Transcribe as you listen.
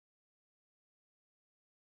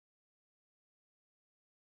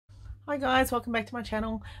Hi guys, welcome back to my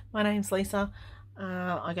channel. My name's Lisa.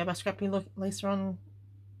 I go by Scrappy Lisa on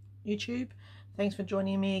YouTube. Thanks for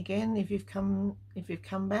joining me again if you've come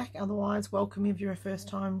back. Otherwise, welcome if you're a first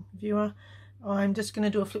time viewer. I'm just going to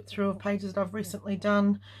do a flip through of pages that I've recently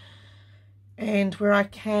done, and where I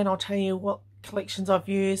can I'll tell you what collections I've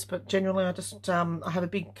used, but generally I just I have a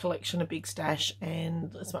big collection, a big stash,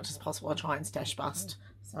 and as much as possible I try and stash bust.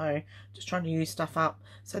 So just trying to use stuff up.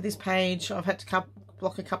 So this page I've had to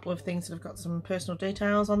block a couple of things that have got some personal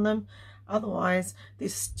details on them. Otherwise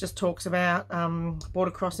this just talks about border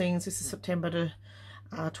crossings. This is September to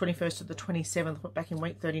 21st to the 27th, but back in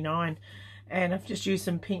week 39. And I've just used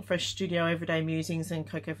some Pink Fresh Studio Everyday Musings and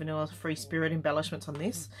Cocoa Vanilla Free Spirit embellishments on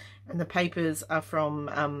this. And the papers are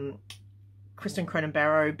from Kristen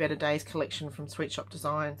Cronenbarrow Better Days collection from Sweet Shop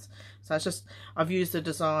Designs. So it's just, I've used the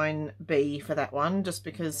design B for that one just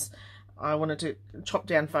because I wanted to chop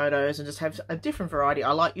down photos and just have a different variety.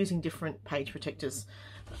 I like using different page protectors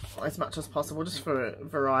as much as possible just for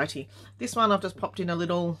variety. This one I've just popped in a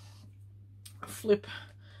little flip,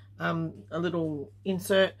 a little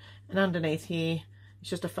insert, and underneath here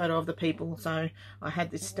it's just a photo of the people. So I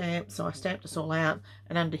had this stamp, so I stamped us all out,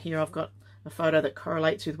 and under here I've got a photo that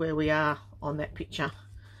correlates with where we are on that picture,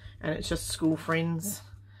 and it's just school friends.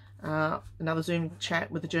 Another Zoom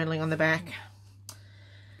chat with the journaling on the back.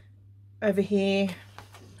 Over here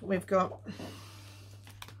we've got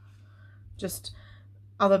just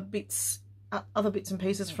other bits and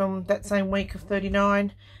pieces from that same week of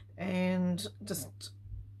 39, and just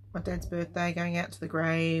my dad's birthday, going out to the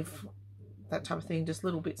grave, that type of thing, just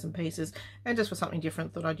little bits and pieces. And just for something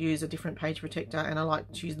different, thought I'd use a different page protector, and I like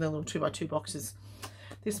using the little 2x2 boxes.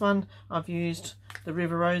 This one I've used the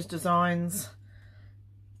River Rose Designs,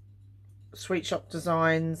 Sweet Shop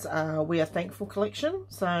Designs We Are Thankful collection.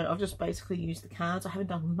 So I've just basically used the cards. I haven't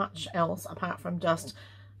done much else apart from just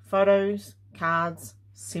photos, cards,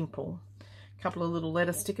 simple. A couple of little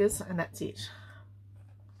letter stickers, and that's it.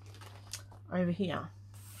 Over here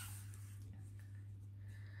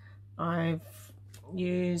I've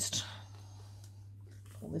used,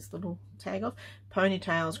 pull this little tag off,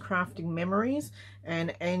 Ponytails Crafting Memories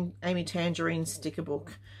and Amy Tangerine sticker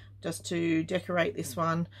book, just to decorate this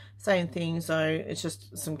one. Same thing, so it's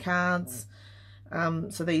just some cards.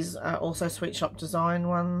 So these are also Sweet Shop Design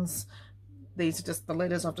ones. These are just the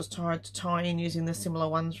letters I've just tried to tie in using the similar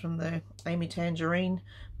ones from the Amy Tangerine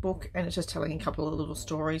book, and it's just telling a couple of little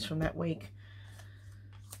stories from that week.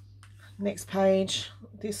 Next page,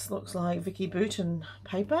 this looks like Vicky Bouton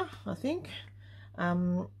paper, I think.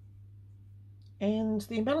 And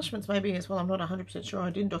the embellishments maybe as well, I'm not 100% sure, I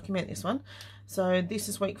didn't document this one. So this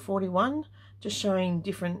is week 41, just showing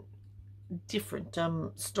different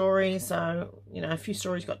stories. So, you know, a few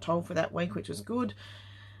stories got told for that week, which was good,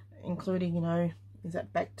 including, you know, is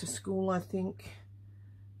that back to school, I think,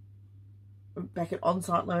 back at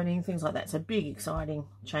on-site learning, things like that. So big exciting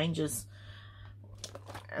changes.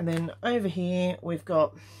 And then over here we've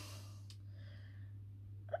got,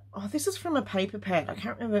 oh, this is from a paper pad. I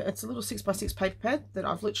can't remember. It's a little 6x6 paper pad that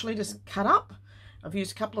I've literally just cut up. I've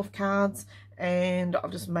used a couple of cards and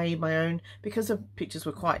I've just made my own. Because the pictures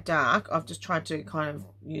were quite dark, I've just tried to kind of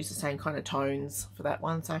use the same kind of tones for that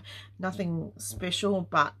one. So nothing special,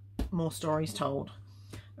 but more stories told.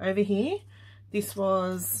 Over here, this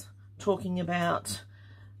was talking about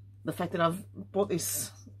the fact that I've bought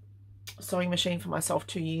this sewing machine for myself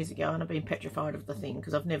 2 years ago, and I've been petrified of the thing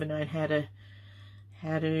because I've never known how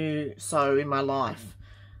to sew in my life.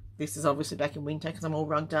 This is obviously back in winter because I'm all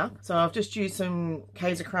rugged up. So I've just used some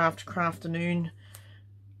Kaisercraft Crafternoon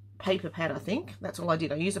paper pad, I think. That's all I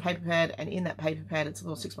did. I used a paper pad, and in that paper pad, it's a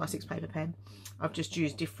little 6x6 paper pad. I've just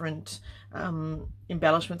used different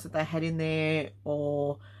embellishments that they had in there,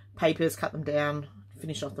 or papers, cut them down,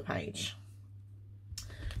 finish off the page.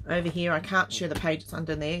 Over here, I can't share the page that's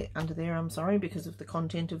under there, I'm sorry, because of the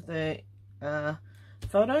content of the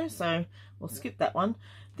photo, so we'll skip that one.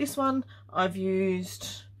 This one, I've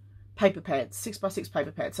used paper pads, 6x6 paper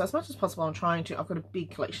pads. So as much as possible, I've got a big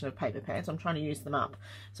collection of paper pads, I'm trying to use them up.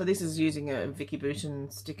 So this is using a Vicky Bouton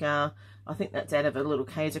sticker. I think that's out of a little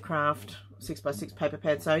Kaisercraft 6x6 paper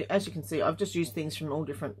pad. So as you can see, I've just used things from all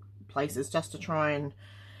different places just to try and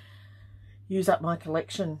use up my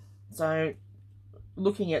collection. So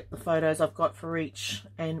looking at the photos I've got for each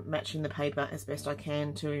and matching the paper as best I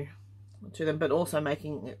can to them, but also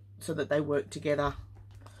making it so that they work together.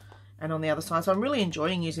 And on the other side, so I'm really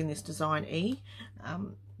enjoying using this design E.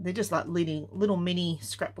 They're just like little mini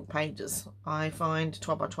scrapbook pages. I find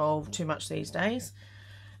 12x12 too much these days,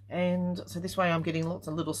 and so this way I'm getting lots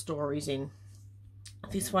of little stories in.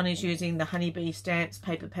 This one is using the Honeybee Stamps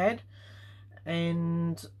paper pad,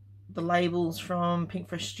 and the labels from Pink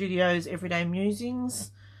Fresh Studios Everyday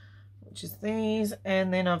Musings, which is these,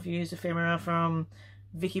 and then I've used ephemera from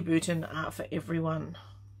Vicki Boutin Art for Everyone.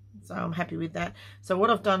 So I'm happy with that. So what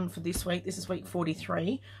I've done for this week, this is week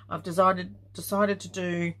 43, I've decided to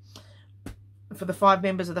do, for the 5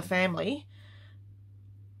 members of the family,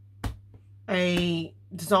 a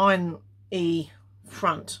design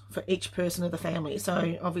front for each person of the family.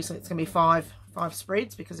 So obviously it's going to be five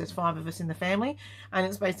spreads because there's 5 of us in the family, and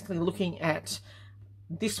it's basically looking at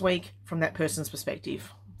this week from that person's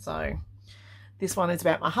perspective. So this one is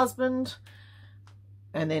about my husband,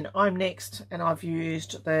 and then I'm next, and I've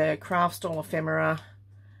used the Craft Stall ephemera,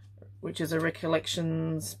 which is a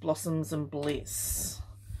Recollections, Blossoms and Bliss.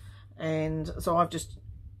 And so I've just,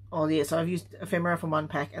 oh yeah, so I've used ephemera from 1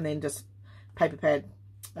 pack, and then just paper pad,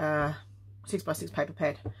 6x6 paper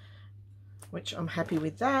pad, which I'm happy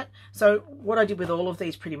with that. So what I did with all of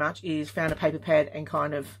these pretty much is found a paper pad and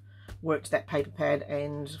kind of worked that paper pad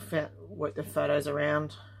and worked the photos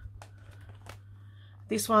around.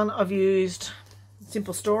 This one I've used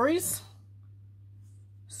Simple Stories,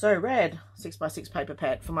 So Rad 6x6 paper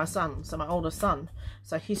pad for my son, so my oldest son.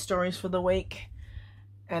 So his stories for the week.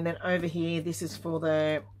 And then over here, this is for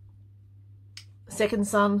the second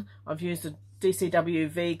son. I've used the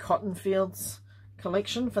DCWV Cotton Fields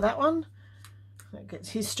collection for that one. That gets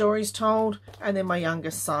his stories told. And then my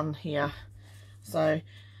youngest son here. So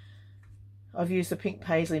I've used the Pink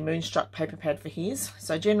Paisley Moonstruck paper pad for his.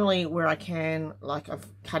 So generally where I can, like, I've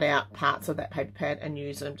cut out parts of that paper pad and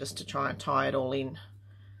use them just to try and tie it all in.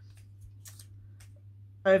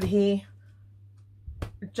 Over here,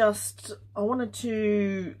 just, I wanted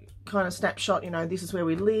to kind of snapshot, you know, this is where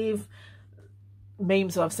we live.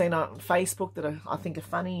 Memes that I've seen on Facebook that I think are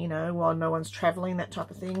funny, you know, while no one's traveling, that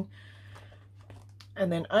type of thing.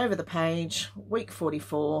 And then over the page, week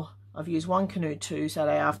 44, I've used One Canoe 2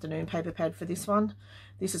 Saturday afternoon paper pad for this one.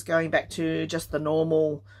 This is going back to just the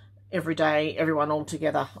normal, everyday, everyone all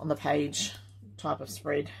together on the page type of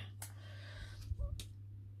spread.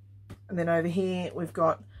 And then over here, we've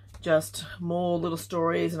got just more little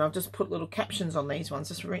stories, and I've just put little captions on these ones,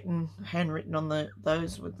 just handwritten on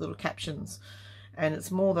those with little captions. And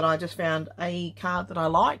it's more that I just found a card that I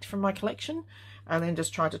liked from my collection, and then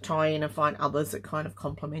just tried to tie in and find others that kind of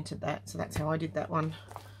complemented that. So that's how I did that one.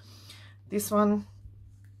 This one,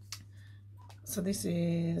 so this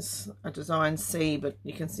is a design C, but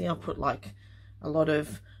you can see I've put like a lot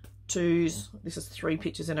of 2s. This is 3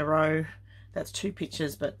 pictures in a row. That's 2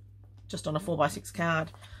 pictures, but just on a 4x6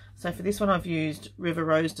 card. So for this one, I've used River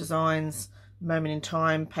Rose Designs Moment in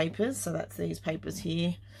Time papers. So that's these papers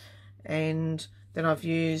here. And then I've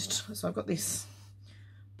used, so I've got this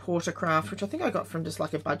Porter Craft, which I think I got from just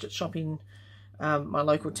like a budget shop in my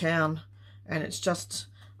local town. And it's just,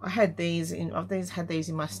 I had these in, had these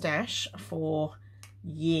in my stash for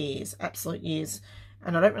years, absolute years.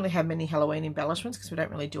 And I don't really have many Halloween embellishments because we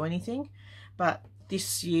don't really do anything. But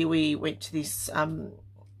this year we went to this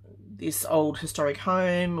this old historic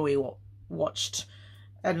home. We watched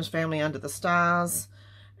Addams Family Under the Stars.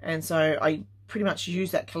 And so I pretty much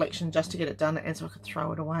used that collection just to get it done, and so I could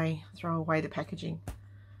throw away the packaging.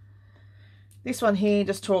 This one here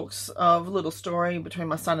just talks of a little story between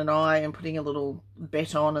my son and I, and putting a little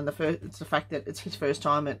bet on, and it's the fact that it's his first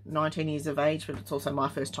time at 19 years of age, but it's also my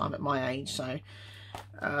first time at my age. So,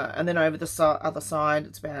 and then over the other side,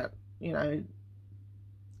 it's about, you know,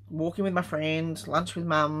 walking with my friend, lunch with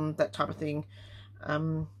mum, that type of thing.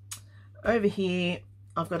 Over here,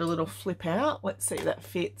 I've got a little flip out. Let's see if that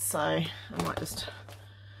fits. So I might just,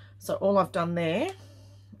 so all I've done there,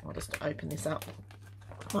 I'll just open this up.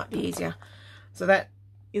 Might be easier. So that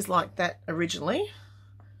is like that originally,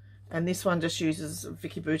 and this one just uses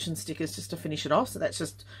Vicki Boutin stickers just to finish it off. So that's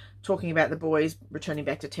just talking about the boys returning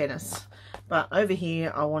back to tennis. But over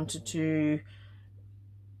here I wanted to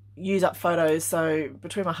use up photos. So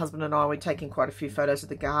between my husband and I, we're taking quite a few photos of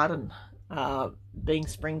the garden, being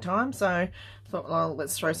springtime. So I thought, well,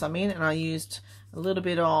 let's throw some in, and I used a little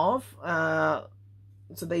bit of,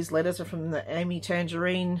 so these letters are from the Amy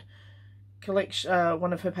Tangerine collection,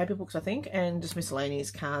 one of her paper books, I think, and just miscellaneous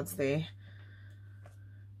cards there.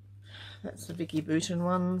 That's the Vicki Boutin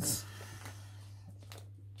ones.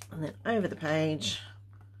 And then over the page,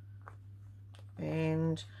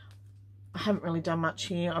 and I haven't really done much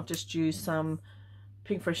here. I've just used some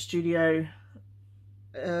Pink Fresh Studio,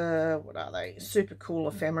 what are they, Super Cool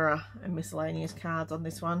ephemera and miscellaneous cards on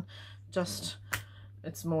this one. Just,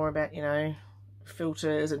 it's more about, you know,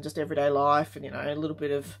 filters and just everyday life, and, you know, a little bit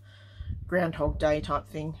of Groundhog Day type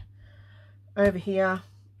thing. Over here,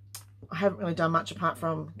 I haven't really done much apart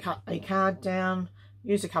from cut a card down,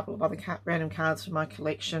 used a couple of other random cards from my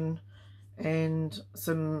collection, and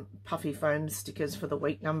some puffy foam stickers for the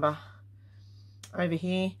week number. Over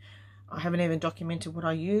here, I haven't even documented what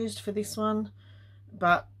I used for this one,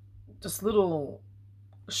 but just little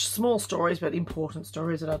small stories, but important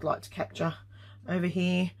stories that I'd like to capture. Over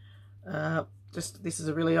here, this is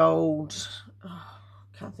a really old,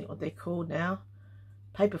 can't think what they're called now,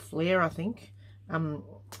 paper flare, I think,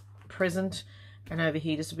 present. And over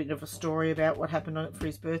here, just a bit of a story about what happened on it for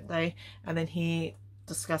his birthday. And then here,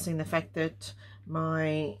 discussing the fact that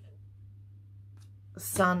my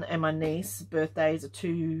son and my niece's birthdays are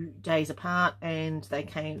 2 days apart, and they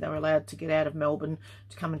were allowed to get out of Melbourne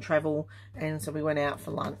to come and travel, and so we went out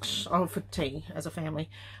for lunch, for tea as a family.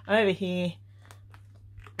 Over here,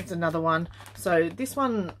 it's another one. So this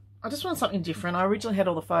one, I just wanted something different. I originally had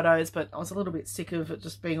all the photos, but I was a little bit sick of it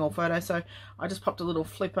just being all photos, so I just popped a little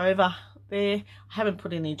flip over there. I haven't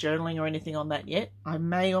put any journaling or anything on that yet. I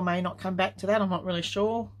may or may not come back to that. I'm not really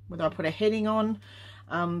sure whether I put a heading on,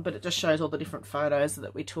 but it just shows all the different photos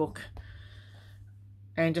that we took.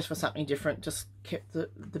 And just for something different, just kept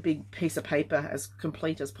the big piece of paper as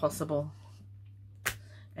complete as possible.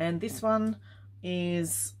 And this one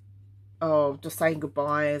is just saying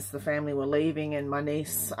goodbye as the family were leaving, and my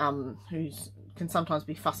niece, who can sometimes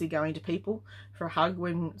be fussy going to people for a hug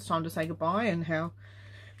when it's time to say goodbye, and how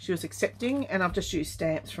she was accepting. And I've just used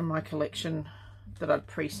stamps from my collection that I'd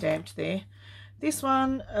pre-stamped there. This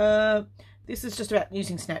one, this is just about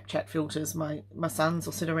using Snapchat filters. My sons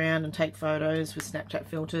will sit around and take photos with Snapchat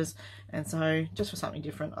filters, and so just for something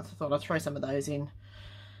different, I thought I'd throw some of those in.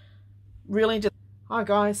 Really just... Hi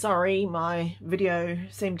guys, sorry, my video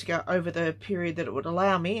seemed to go over the period that it would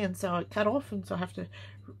allow me, and so it cut off, and so I have to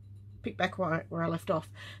pick back where I left off.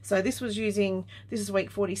 So this is week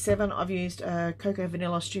 47. I've used Cocoa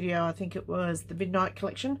Vanilla Studio, I think it was the Midnight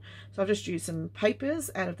collection. So I've just used some papers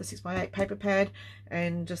out of the 6x8 paper pad,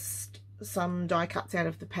 and just some die cuts out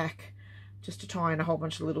of the pack, just to tie in a whole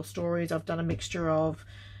bunch of little stories. I've done a mixture of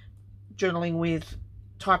journaling with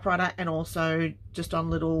typewriter and also just on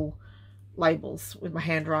little labels with my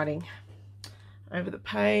handwriting over the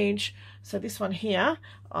page. So this one here,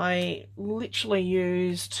 I literally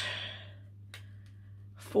used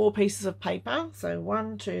 4 pieces of paper. So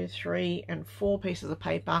 1, 2, 3 and 4 pieces of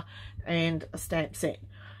paper and a stamp set.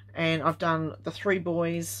 And I've done the 3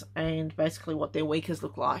 boys and basically what their week has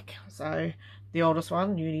looked like. So the oldest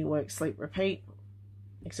one, uni, work, sleep, repeat,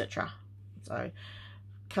 etc. So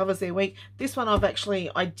covers their week. This one I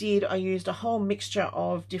used a whole mixture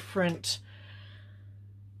of different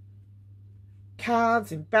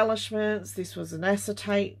cards, embellishments. This was an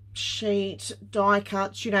acetate sheet, die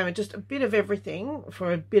cuts, you know, just a bit of everything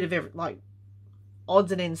for a bit of like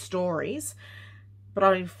odds and ends stories. But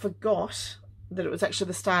I forgot that it was actually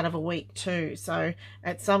the start of a week too. So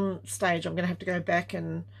at some stage I'm going to have to go back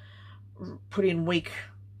and put in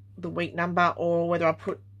the week number, or whether I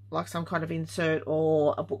put like some kind of insert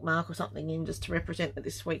or a bookmark or something in, just to represent that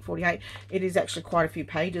this week 48. It is actually quite a few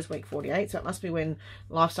pages, week 48, so it must be when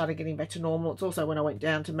life started getting back to normal. It's also when I went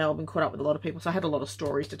down to Melbourne, caught up with a lot of people, so I had a lot of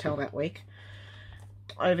stories to tell that week.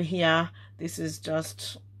 Over here, this is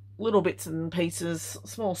just little bits and pieces,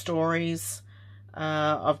 small stories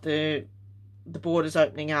of the borders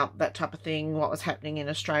opening up, that type of thing, what was happening in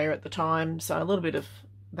Australia at the time. So a little bit of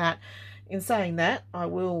that. In saying that, I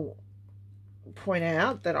will point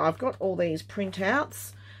out that I've got all these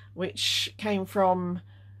printouts which came from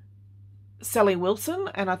Sally Wilson,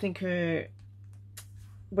 and I think her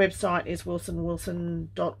website is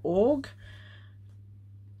wilsonwilson.org,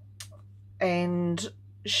 and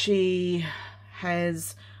she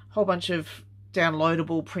has a whole bunch of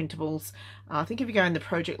downloadable printables. I think if you go in the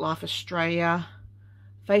Project Life Australia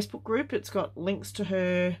Facebook group, it's got links to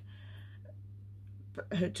her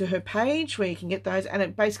page where you can get those, and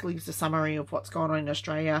it basically gives a summary of what's going on in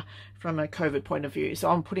Australia from a COVID point of view. So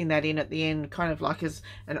I'm putting that in at the end, kind of like as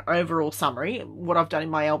an overall summary. What I've done in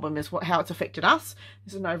my album is how it's affected us.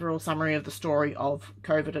 This is an overall summary of the story of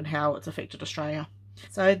COVID and how it's affected Australia.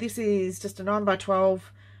 So this is just a 9x12.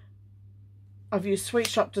 I've used Sweet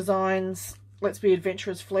Shop Designs Let's Be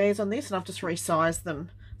Adventurous flares on this, and I've just resized them.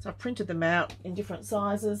 So I've printed them out in different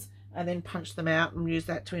sizes and then punch them out and use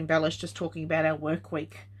that to embellish, just talking about our work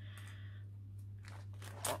week.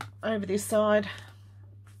 Over this side,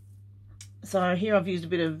 so here I've used a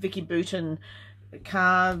bit of Vicky Bouton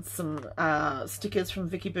cards, some stickers from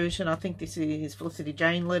Vicky Bouton. I think this is Felicity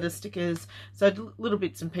Jane letter stickers. So little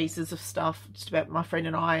bits and pieces of stuff just about my friend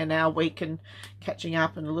and I and our week and catching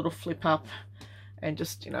up, and a little flip up, and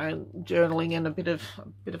just, you know, journaling, and a bit of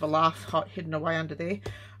a laugh hidden away under there.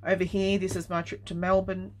 Over here, this is my trip to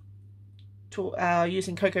Melbourne,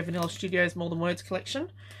 using Cocoa Vanilla Studios More Than Words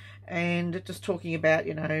collection, and just talking about,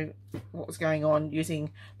 you know, what was going on,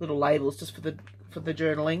 using little labels just for the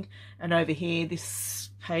journaling. And over here, this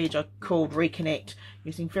page I called Reconnect,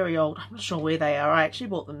 using very old, I'm not sure where they are. I actually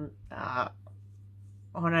bought them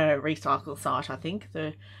on a recycle site, I think,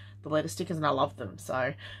 the letter stickers, and I love them.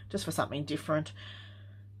 So just for something different.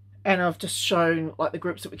 And I've just shown like the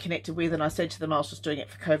groups that we connected with, and I said to them I was just doing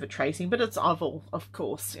it for COVID tracing, but it's of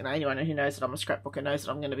course, you know, anyone who knows that I'm a scrapbooker knows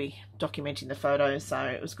that I'm going to be documenting the photos, so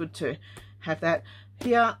it was good to have that.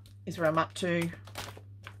 Here is where I'm up to.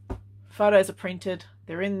 Photos are printed,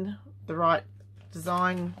 they're in the right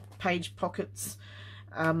design page pockets.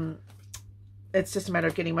 It's just a matter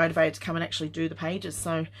of getting motivated to come and actually do the pages,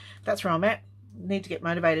 so that's where I'm at. Need to get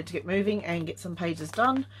motivated to get moving and get some pages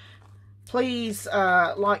done. Please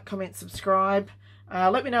like, comment, subscribe.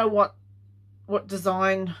 Let me know what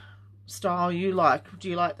design style you like. Do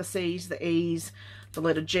you like the C's, the E's, the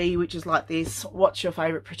letter G, which is like this? What's your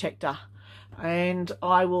favourite protector? And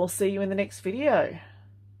I will see you in the next video.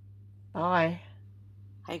 Bye.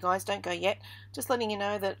 Hey guys, don't go yet. Just letting you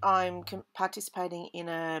know that I'm participating in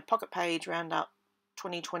a Pocket Page Roundup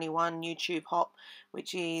 2021 YouTube Hop,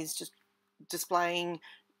 which is just displaying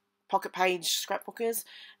Pocket Page scrapbookers.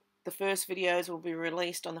 The first videos will be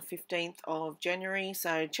released on the 15th of January,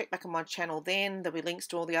 so check back on my channel then. There'll be links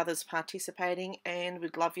to all the others participating, and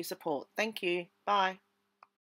we'd love your support. Thank you. Bye.